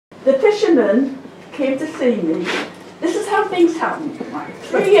the fishermen came to see me. This is how things happened. Right.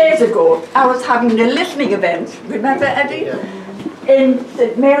 3 years ago, I was having a listening event, remember, Eddie? Yeah. In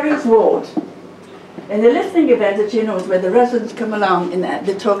St Mary's Ward. And the listening event, as you know, is where the residents come along and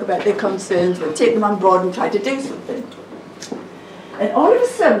they talk about their concerns, we'll take them on board and try to do something. And all of a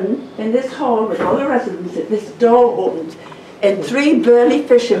sudden, in this hall with all the residents, this door opened and 3 burly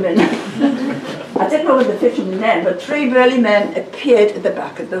fishermen, I didn't know what the fishermen then, but 3 burly men appeared at the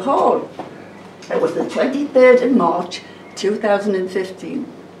back of the hall. It was the 23rd of March, 2015.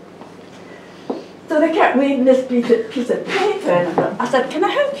 So they kept reading this piece of paper, and I said, can I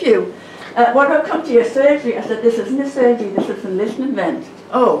help you? What about come to your surgery? I said, this isn't a surgery, this is a listening event.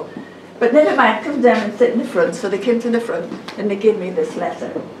 Oh, but never mind, come down and sit in the front. So they came to the front and they gave me this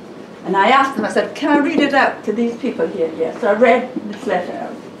letter. And I asked them, I said, can I read it out to these people here? Yes, so I read this letter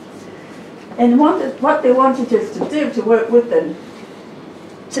out. And what they wanted us to do, to work with them,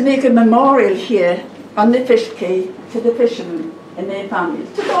 to make a memorial here on the fish quay to the fishermen and their families,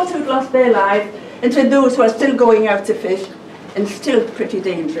 to those who've lost their lives and to those who are still going out to fish and still pretty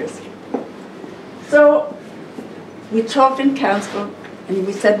dangerous. So we talked in council and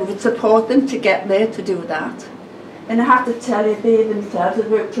we said we would support them to get there to do that. And I have to tell you, they themselves have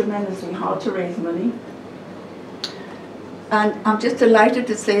worked tremendously hard to raise money. And I'm just delighted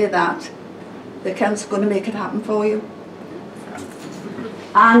to say that the council's going to make it happen for you.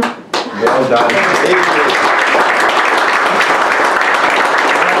 And well done. I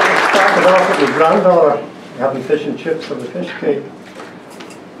started off with my granddaughter having fish and chips on the fish quay.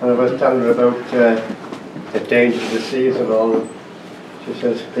 And I was telling her about the dangers of the seas and all. She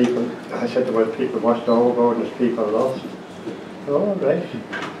says, I said to her, people washed overboard and there's people lost. Oh, right.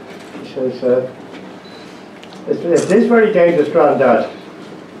 She says, it is very dangerous, Grandad.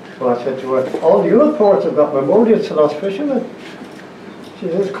 Well, I said to her, all the other ports have got memorials to lost fishermen. She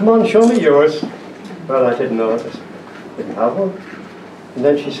says, come on, show me yours. Well, I didn't know this. Didn't have one. And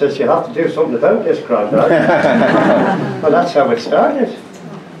then she says, you have to do something about this, Grandad. Well, that's how it started.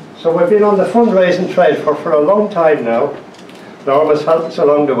 So we've been on the fundraising trail for a long time now. Norma's helped us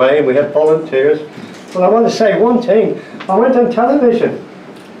along the way, and we had volunteers. But I want to say one thing. I went on television,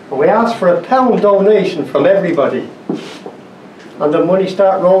 and we asked for a £1 donation from everybody. And the money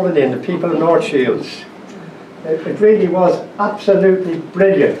started rolling in, the people in North Shields. It really was absolutely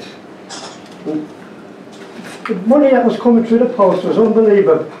brilliant. The money that was coming through the post was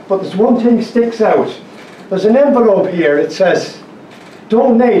unbelievable, but there's one thing sticks out. There's an envelope here, it says,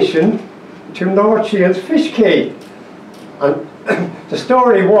 donation to North Shields Fish Quay. And the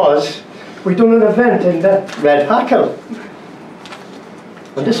story was, we done an event in the Red Hackle.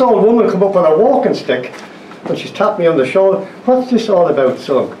 And this old woman come up on a walking stick, and she tapped me on the shoulder, what's this all about,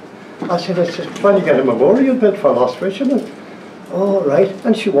 son? I said, it's just trying to get a memorial bid for lost fishermen. Oh, right.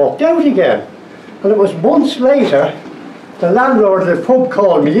 And she walked out again. And it was months later, the landlord of the pub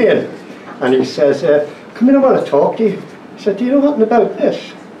called me in, and he says, come in, I want to talk to you. He said, do you know nothing about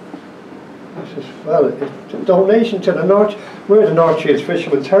this? I says, well, it's a donation to the we're the North Shields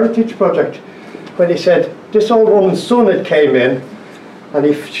Fishermen's Heritage Project. When he said, this old woman's son had came in, and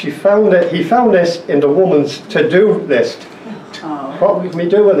he found this in the woman's to-do list. Oh. What would we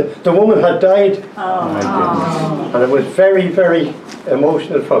do with it? The woman had died. Oh. And it was very, very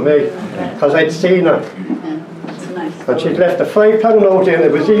emotional for me, because I'd seen her. Nice. And she'd left a £5 note in,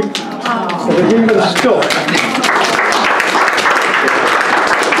 it was even stuck.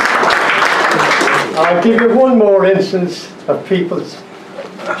 I'll give you one more instance of people's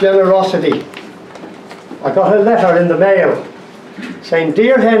generosity. I got a letter in the mail saying,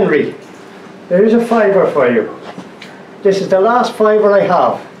 Dear Henry, there is a fiver for you. This is the last fiver I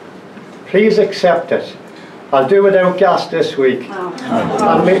have. Please accept it. I'll do without gas this week.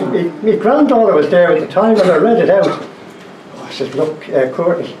 And my granddaughter was there at the time and I read it out. I said, look,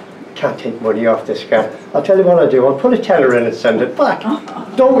 Courtney, can't take money off this guy. I'll tell you what I'll do. I'll put a tenner in and send it back.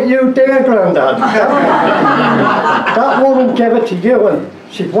 Don't you dare, Grandad. That woman gave it to you and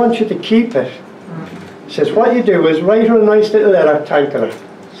she wants you to keep it. She says, what you do is write her a nice little letter thanking her.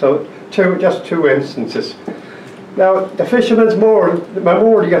 So just two instances. Now, the Fisherman's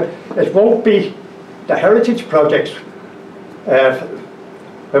Memorial, it won't be the Heritage Project's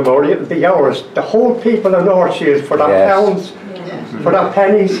memorial, it'll be ours. The whole people of North Shields, for their pounds, for their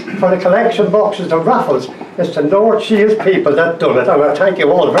pennies, for the collection boxes, the raffles, it's the North Shields people that done it, and I thank you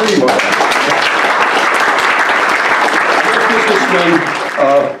all very much.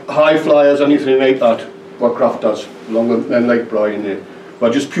 High flyers, anything like that, what craft does, along with like Brian here.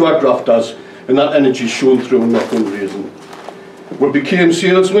 Well, just pure craft does, and that energy shown through in the fundraising. We became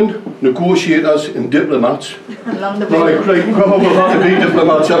salesmen, negotiators and diplomats. Along the way. Right, we've had to be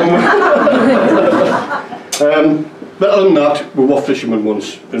diplomats, haven't we? But other than that, we were fishermen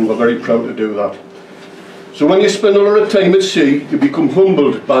once, and we're very proud to do that. So when you spend a lot of time at sea, you become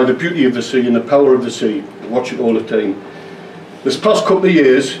humbled by the beauty of the sea and the power of the sea. You watch it all the time. This past couple of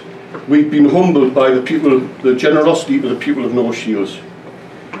years, we've been humbled by the people, the generosity of the people of North Shields.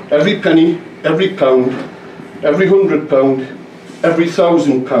 Every penny, every pound, every £100, every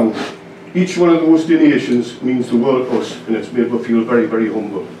 £1,000, each one of those donations means the world to us, and it's made me feel very, very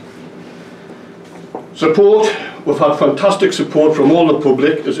humble. Support, we've had fantastic support from all the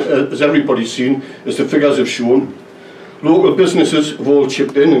public, as everybody's seen, as the figures have shown. Local businesses have all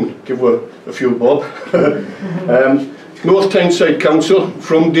chipped in and give a few bob. North Tyneside Council,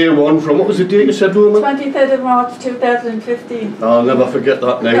 from day one, from what was the date you said, Norma? 23rd of March 2015. I'll never forget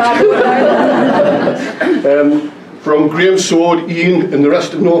that night. From Graham Sword, Ian and the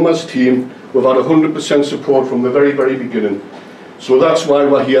rest of Norma's team, we've had 100% support from the very, very beginning. So that's why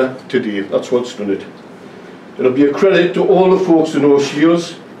we're here today, that's what's done it. It'll be a credit to all the folks in North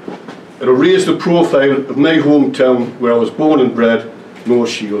Shields. It'll raise the profile of my hometown where I was born and bred, North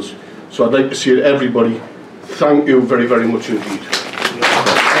Shields. So I'd like to say to everybody, thank you very, very much indeed.